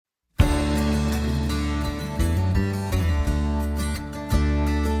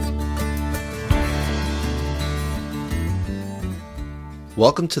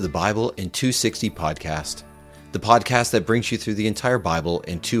Welcome to the Bible in 260 podcast, the podcast that brings you through the entire Bible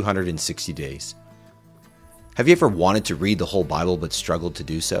in 260 days. Have you ever wanted to read the whole Bible but struggled to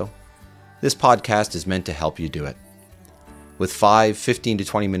do so? This podcast is meant to help you do it. With 15 to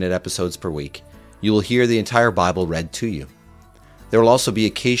 20 minute episodes per week, you will hear the entire Bible read to you. There will also be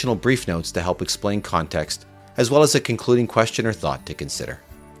occasional brief notes to help explain context, as well as a concluding question or thought to consider.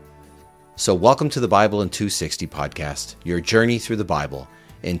 So welcome to the Bible in 260 podcast, your journey through the Bible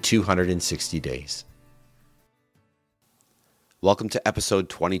in 260 days. Welcome to episode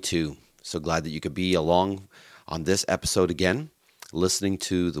 22. So glad that you could be along on this episode again, listening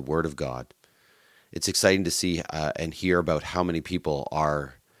to the Word of God. It's exciting to see and hear about how many people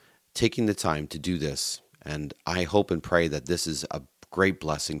are taking the time to do this. And I hope and pray that this is a great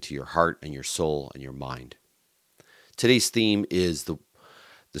blessing to your heart and your soul and your mind. Today's theme is the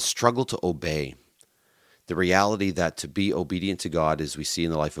struggle to obey. The reality that to be obedient to God, as we see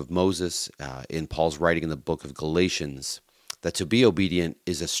in the life of Moses, in Paul's writing in the book of Galatians, that to be obedient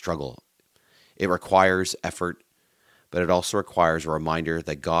is a struggle. It requires effort, but it also requires a reminder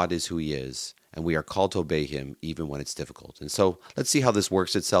that God is who He is, and we are called to obey Him even when it's difficult. And so let's see how this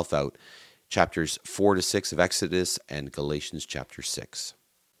works itself out. Chapters 4 to 6 of Exodus and Galatians chapter 6.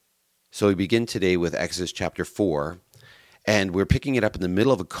 So we begin today with Exodus chapter 4, and we're picking it up in the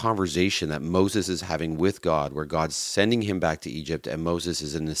middle of a conversation that Moses is having with God, where God's sending him back to Egypt, and Moses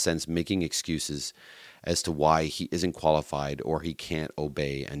is in a sense making excuses as to why he isn't qualified or he can't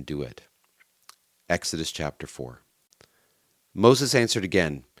obey and do it. Exodus chapter 4. Moses answered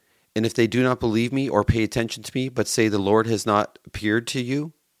again, "And if they do not believe me or pay attention to me, but say the Lord has not appeared to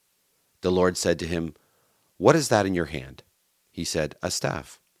you?" The Lord said to him, "What is that in your hand?" He said, "A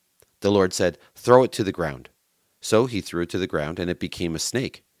staff." The Lord said, "Throw it to the ground." So he threw it to the ground, and it became a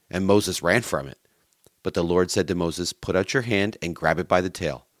snake, and Moses ran from it. But the Lord said to Moses, "Put out your hand and grab it by the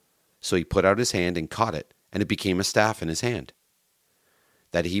tail." So he put out his hand and caught it, and it became a staff in his hand.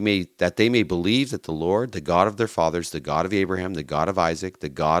 That they may believe that the Lord, the God of their fathers, the God of Abraham, the God of Isaac, the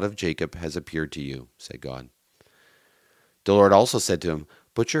God of Jacob, has appeared to you, said God. The Lord also said to him,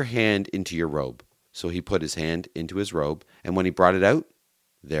 "Put your hand into your robe." So he put his hand into his robe, and when he brought it out,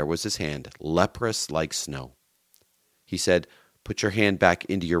 there was his hand, leprous like snow. He said, "Put your hand back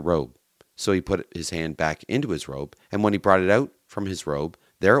into your robe." So he put his hand back into his robe, and when he brought it out from his robe,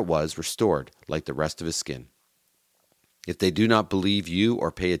 there it was, restored like the rest of his skin. If they do not believe you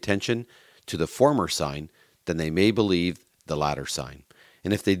or pay attention to the former sign, then they may believe the latter sign.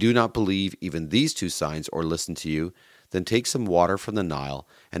 And if they do not believe even these two signs or listen to you, then take some water from the Nile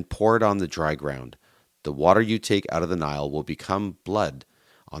and pour it on the dry ground. The water you take out of the Nile will become blood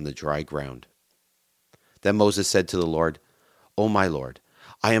on the dry ground. Then Moses said to the Lord, "O my Lord,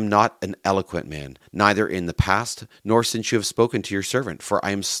 I am not an eloquent man, neither in the past, nor since you have spoken to your servant, for I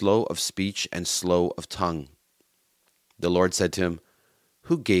am slow of speech and slow of tongue." The Lord said to him,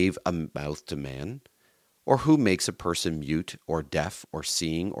 "Who gave a mouth to man? Or who makes a person mute or deaf or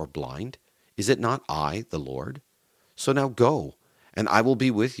seeing or blind? Is it not I, the Lord? So now go, and I will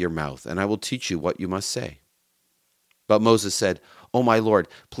be with your mouth, and I will teach you what you must say." But Moses said, "O my Lord,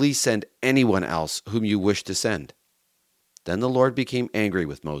 please send anyone else whom you wish to send." Then the Lord became angry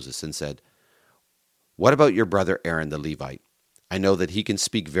with Moses and said, "What about your brother Aaron the Levite? I know that he can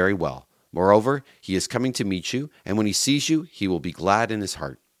speak very well. Moreover, he is coming to meet you, and when he sees you, he will be glad in his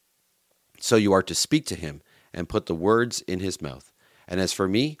heart. So you are to speak to him and put the words in his mouth. And as for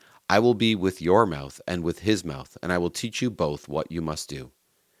me, I will be with your mouth and with his mouth, and I will teach you both what you must do.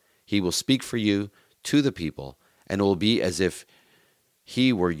 He will speak for you to the people, and it will be as if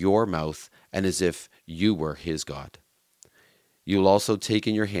he were your mouth and as if you were his God. You will also take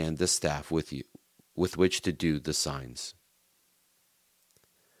in your hand the staff with you, with which to do the signs."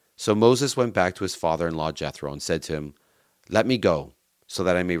 So Moses went back to his father-in-law Jethro and said to him, "Let me go, so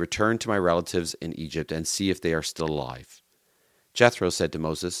that I may return to my relatives in Egypt and see if they are still alive." Jethro said to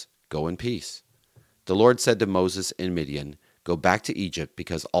Moses, "Go in peace." The Lord said to Moses in Midian, "Go back to Egypt,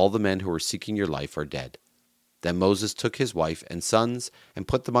 because all the men who are seeking your life are dead." Then Moses took his wife and sons and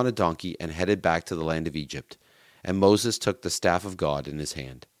put them on a donkey and headed back to the land of Egypt. And Moses took the staff of God in his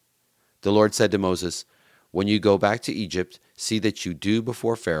hand. The Lord said to Moses, "When you go back to Egypt, see that you do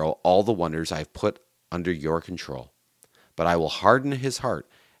before Pharaoh all the wonders I have put under your control. But I will harden his heart,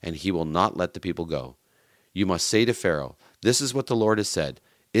 and he will not let the people go. You must say to Pharaoh, 'This is what the Lord has said.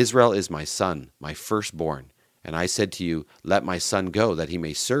 Israel is my son, my firstborn. And I said to you, let my son go, that he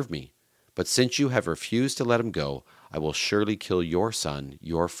may serve me. But since you have refused to let him go, I will surely kill your son,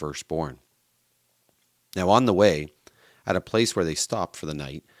 your firstborn.'" Now on the way, at a place where they stopped for the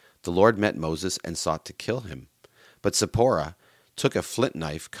night, the Lord met Moses and sought to kill him. But Zipporah took a flint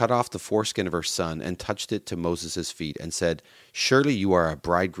knife, cut off the foreskin of her son, and touched it to Moses' feet, and said, "Surely you are a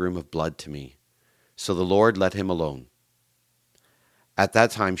bridegroom of blood to me." So the Lord let him alone. At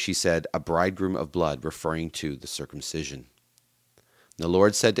that time she said, "A bridegroom of blood," referring to the circumcision. The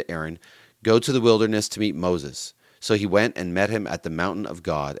Lord said to Aaron, "Go to the wilderness to meet Moses." So he went and met him at the mountain of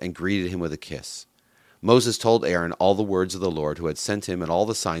God and greeted him with a kiss. Moses told Aaron all the words of the Lord who had sent him and all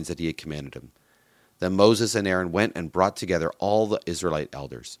the signs that he had commanded him. Then Moses and Aaron went and brought together all the Israelite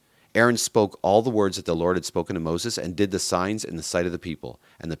elders. Aaron spoke all the words that the Lord had spoken to Moses and did the signs in the sight of the people,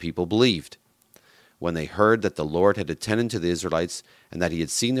 and the people believed. When they heard that the Lord had attended to the Israelites and that he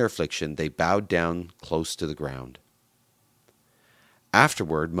had seen their affliction, they bowed down close to the ground.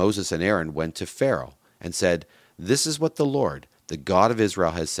 Afterward, Moses and Aaron went to Pharaoh and said, "This is what the Lord, the God of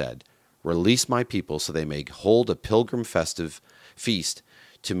Israel, has said. Release my people so they may hold a pilgrim festive feast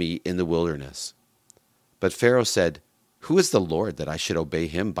to me in the wilderness." But Pharaoh said, "Who is the Lord that I should obey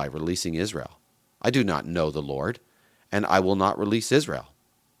him by releasing Israel? I do not know the Lord, and I will not release Israel."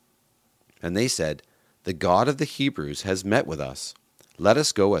 And they said, "The God of the Hebrews has met with us. Let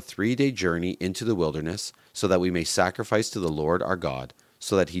us go a 3-day journey into the wilderness, so that we may sacrifice to the Lord our God,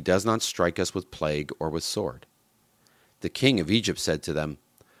 so that he does not strike us with plague or with sword." The king of Egypt said to them,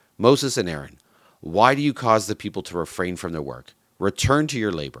 "Moses and Aaron, why do you cause the people to refrain from their work? Return to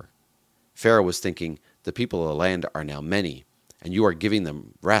your labor." Pharaoh was thinking, "The people of the land are now many, and you are giving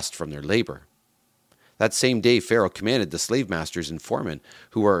them rest from their labor." That same day Pharaoh commanded the slave masters and foremen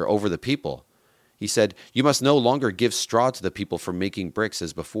who were over the people. He said, "You must no longer give straw to the people for making bricks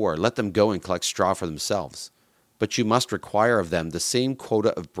as before. Let them go and collect straw for themselves. But you must require of them the same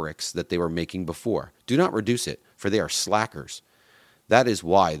quota of bricks that they were making before. Do not reduce it, for they are slackers. That is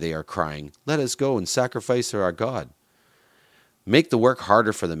why they are crying, 'Let us go and sacrifice to our God.' Make the work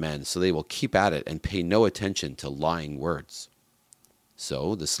harder for the men, so they will keep at it and pay no attention to lying words."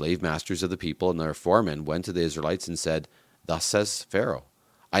 So the slave masters of the people and their foremen went to the Israelites and said, "Thus says Pharaoh,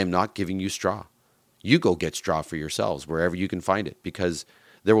 I am not giving you straw. You go get straw for yourselves wherever you can find it, because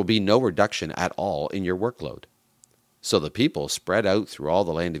there will be no reduction at all in your workload." So the people spread out through all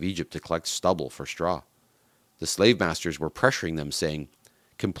the land of Egypt to collect stubble for straw. The slave masters were pressuring them, saying,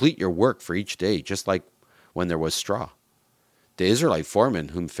 "Complete your work for each day, just like when there was straw." The Israelite foremen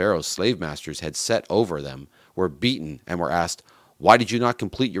whom Pharaoh's slave masters had set over them were beaten and were asked, "Why did you not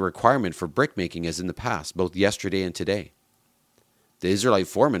complete your requirement for brickmaking as in the past, both yesterday and today?" The Israelite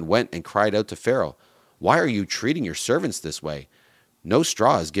foreman went and cried out to Pharaoh, "Why are you treating your servants this way? No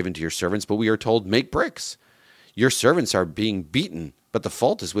straw is given to your servants, but we are told, 'Make bricks.' Your servants are being beaten, but the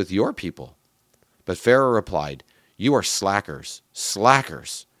fault is with your people." But Pharaoh replied, "You are slackers,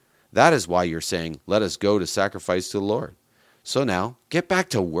 slackers. That is why you're saying, 'Let us go to sacrifice to the Lord.' So now, get back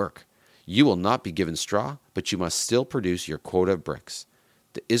to work. You will not be given straw, but you must still produce your quota of bricks."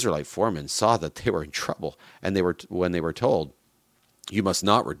 The Israelite foremen saw that they were in trouble, and when they were told, "You must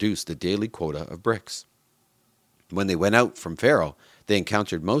not reduce the daily quota of bricks." When they went out from Pharaoh, they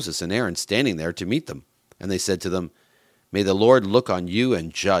encountered Moses and Aaron standing there to meet them. And they said to them, "May the Lord look on you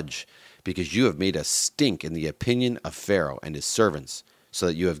and judge, because you have made us stink in the opinion of Pharaoh and his servants, so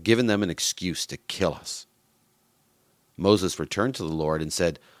that you have given them an excuse to kill us." Moses returned to the Lord and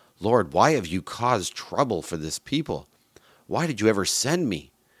said, "Lord, why have you caused trouble for this people? Why did you ever send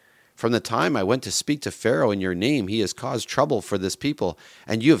me? From the time I went to speak to Pharaoh in your name, he has caused trouble for this people,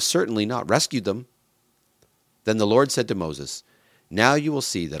 and you have certainly not rescued them." Then the Lord said to Moses, "Now you will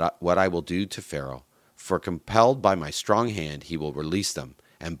see what I will do to Pharaoh. For compelled by my strong hand he will release them,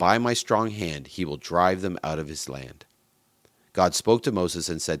 and by my strong hand he will drive them out of his land." God spoke to Moses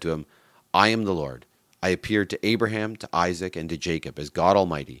and said to him, "I am the Lord. I appeared to Abraham, to Isaac, and to Jacob as God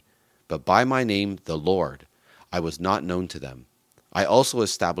Almighty, but by my name, the Lord, I was not known to them. I also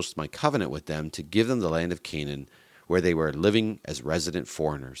established my covenant with them to give them the land of Canaan, where they were living as resident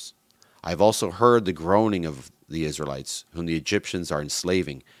foreigners. I have also heard the groaning of the Israelites, whom the Egyptians are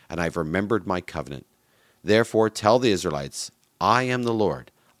enslaving, and I have remembered my covenant. Therefore tell the Israelites, I am the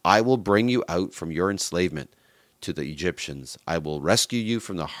Lord. I will bring you out from your enslavement to the Egyptians. I will rescue you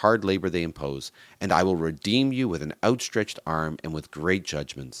from the hard labor they impose, and I will redeem you with an outstretched arm and with great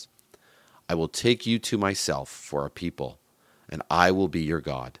judgments. I will take you to myself for a people, and I will be your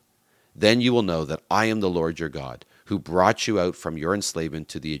God. Then you will know that I am the Lord your God, who brought you out from your enslavement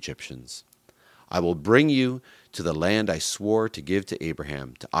to the Egyptians. I will bring you to the land I swore to give to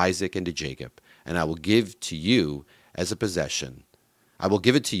Abraham, to Isaac, and to Jacob, and I will give to you as a possession. I will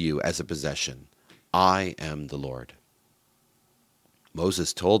give it to you as a possession. I am the Lord."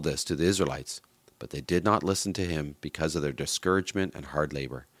 Moses told this to the Israelites, but they did not listen to him because of their discouragement and hard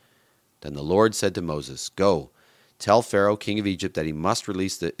labor. Then the Lord said to Moses, "Go, Tell Pharaoh, king of Egypt, that he must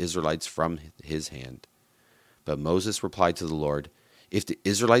release the Israelites from his hand." But Moses replied to the Lord, "If the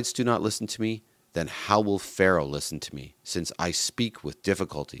Israelites do not listen to me, then how will Pharaoh listen to me, since I speak with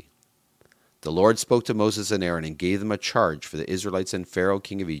difficulty?" The Lord spoke to Moses and Aaron and gave them a charge for the Israelites and Pharaoh,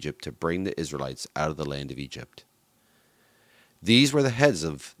 king of Egypt, to bring the Israelites out of the land of Egypt. These were the heads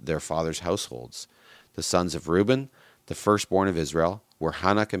of their fathers' households. The sons of Reuben, the firstborn of Israel, were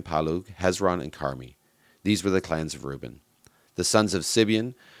Hanok and Palug, Hezron and Carmi. These were the clans of Reuben. The sons of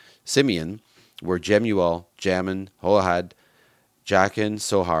Simeon were Jemuel, Jamin, Ohad, Jachin,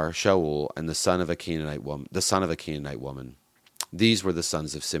 Sohar, Shaul, and the son of a Canaanite woman. These were the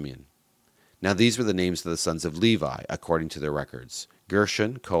sons of Simeon. Now these were the names of the sons of Levi, according to their records: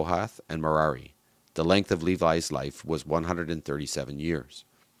 Gershon, Kohath, and Merari. The length of Levi's life was 137 years.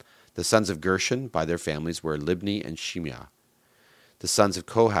 The sons of Gershon, by their families, were Libni and Shimea. The sons of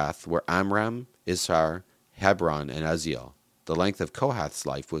Kohath were Amram, Ishar, Hebron, and Uzziel. The length of Kohath's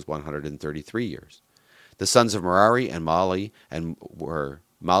life was 133 years. The sons of Merari and Mali were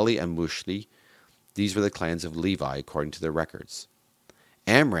Mali and Mushli. These were the clans of Levi, according to their records.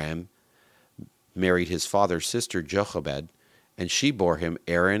 Amram married his father's sister Jochebed, and she bore him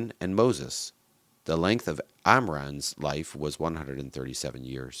Aaron and Moses. The length of Amram's life was 137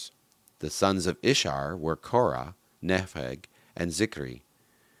 years. The sons of Ishar were Korah, Nepheg, and Zikri.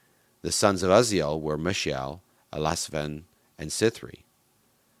 The sons of Uzziel were Mishael, Elasaphan, and Sithri.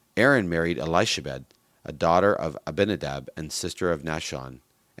 Aaron married Elishabed, a daughter of Abinadab and sister of Nashon,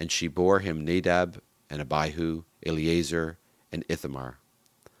 and she bore him Nadab and Abihu, Eleazar, and Ithamar.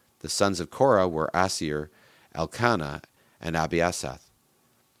 The sons of Korah were Asir, Elkanah, and Abiasaph.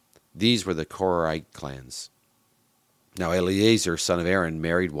 These were the Korahite clans. Now Eleazar, son of Aaron,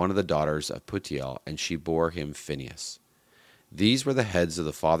 married one of the daughters of Putiel, and she bore him Phinehas. These were the heads of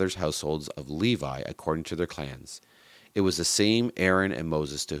the fathers' households of Levi, according to their clans. It was the same Aaron and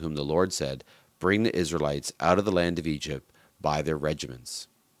Moses to whom the Lord said, "Bring the Israelites out of the land of Egypt by their regiments."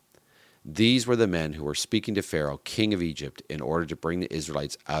 These were the men who were speaking to Pharaoh, king of Egypt, in order to bring the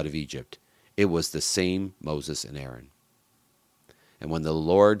Israelites out of Egypt. It was the same Moses and Aaron. And when the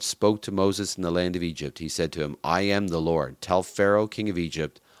Lord spoke to Moses in the land of Egypt, he said to him, "I am the Lord. Tell Pharaoh, king of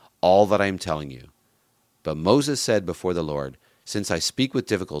Egypt, all that I am telling you." But Moses said before the Lord, "Since I speak with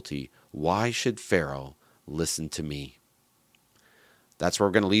difficulty, why should Pharaoh listen to me?" That's where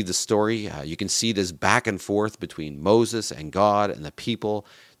we're going to leave the story. You can see this back and forth between Moses and God and the people,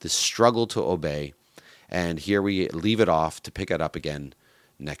 this struggle to obey. And here we leave it off to pick it up again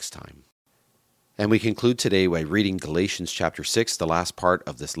next time. And we conclude today by reading Galatians chapter 6, the last part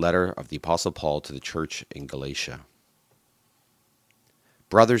of this letter of the Apostle Paul to the church in Galatia.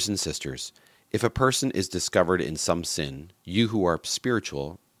 Brothers and sisters, if a person is discovered in some sin, you who are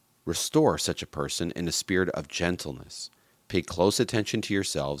spiritual, restore such a person in a spirit of gentleness. Pay close attention to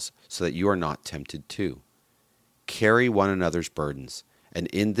yourselves so that you are not tempted too. Carry one another's burdens, and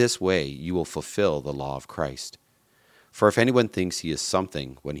in this way you will fulfill the law of Christ. For if anyone thinks he is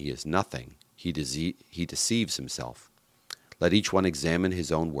something when he is nothing, he deceives himself. Let each one examine his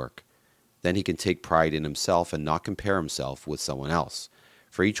own work. Then he can take pride in himself and not compare himself with someone else,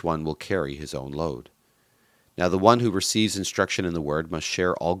 for each one will carry his own load. Now the one who receives instruction in the word must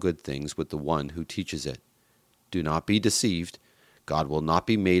share all good things with the one who teaches it. Do not be deceived. God will not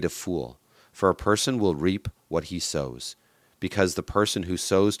be made a fool, for a person will reap what he sows, because the person who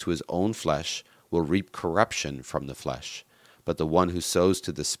sows to his own flesh will reap corruption from the flesh, but the one who sows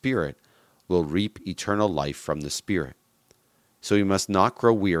to the Spirit will reap eternal life from the Spirit. So we must not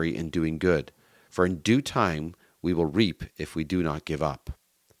grow weary in doing good, for in due time we will reap if we do not give up.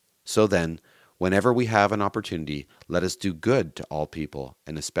 So then, whenever we have an opportunity, let us do good to all people,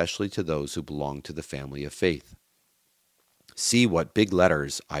 and especially to those who belong to the family of faith. See what big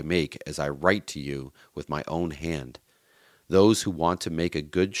letters I make as I write to you with my own hand. Those who want to make a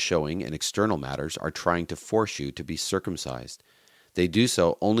good showing in external matters are trying to force you to be circumcised. They do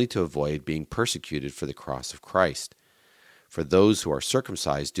so only to avoid being persecuted for the cross of Christ. For those who are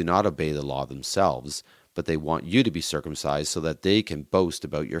circumcised do not obey the law themselves, but they want you to be circumcised so that they can boast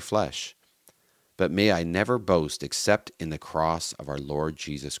about your flesh. But may I never boast except in the cross of our Lord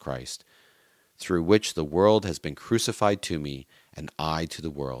Jesus Christ, through which the world has been crucified to me, and I to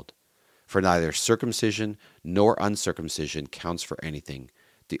the world. For neither circumcision nor uncircumcision counts for anything.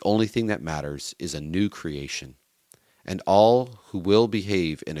 The only thing that matters is a new creation. And all who will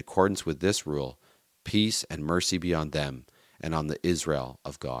behave in accordance with this rule, peace and mercy be on them and on the Israel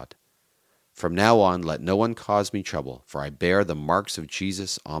of God. From now on, let no one cause me trouble, for I bear the marks of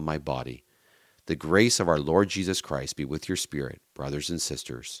Jesus on my body. The grace of our Lord Jesus Christ be with your spirit, brothers and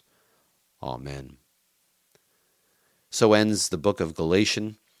sisters. Amen. So ends the book of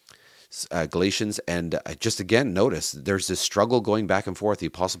Galatians, and just again, notice there's this struggle going back and forth. The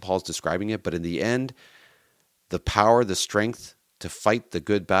Apostle Paul's describing it, but in the end, the power, the strength to fight the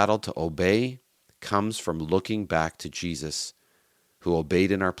good battle, to obey, comes from looking back to Jesus, who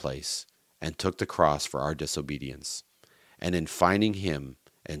obeyed in our place and took the cross for our disobedience. And in finding him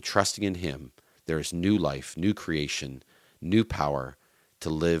and trusting in him, there is new life, new creation, new power to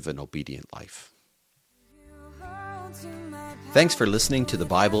live an obedient life. Thanks for listening to the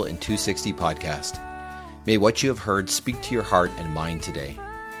Bible in 260 podcast. May what you have heard speak to your heart and mind today.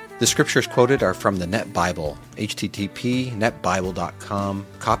 The scriptures quoted are from the Net Bible, http://netbible.com,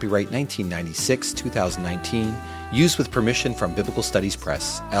 copyright 1996-2019, used with permission from Biblical Studies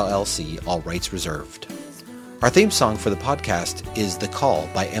Press, LLC, all rights reserved. Our theme song for the podcast is The Call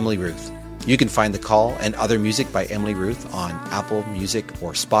by Emily Ruth. You can find The Call and other music by Emily Ruth on Apple Music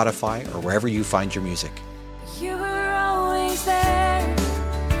or Spotify or wherever you find your music. You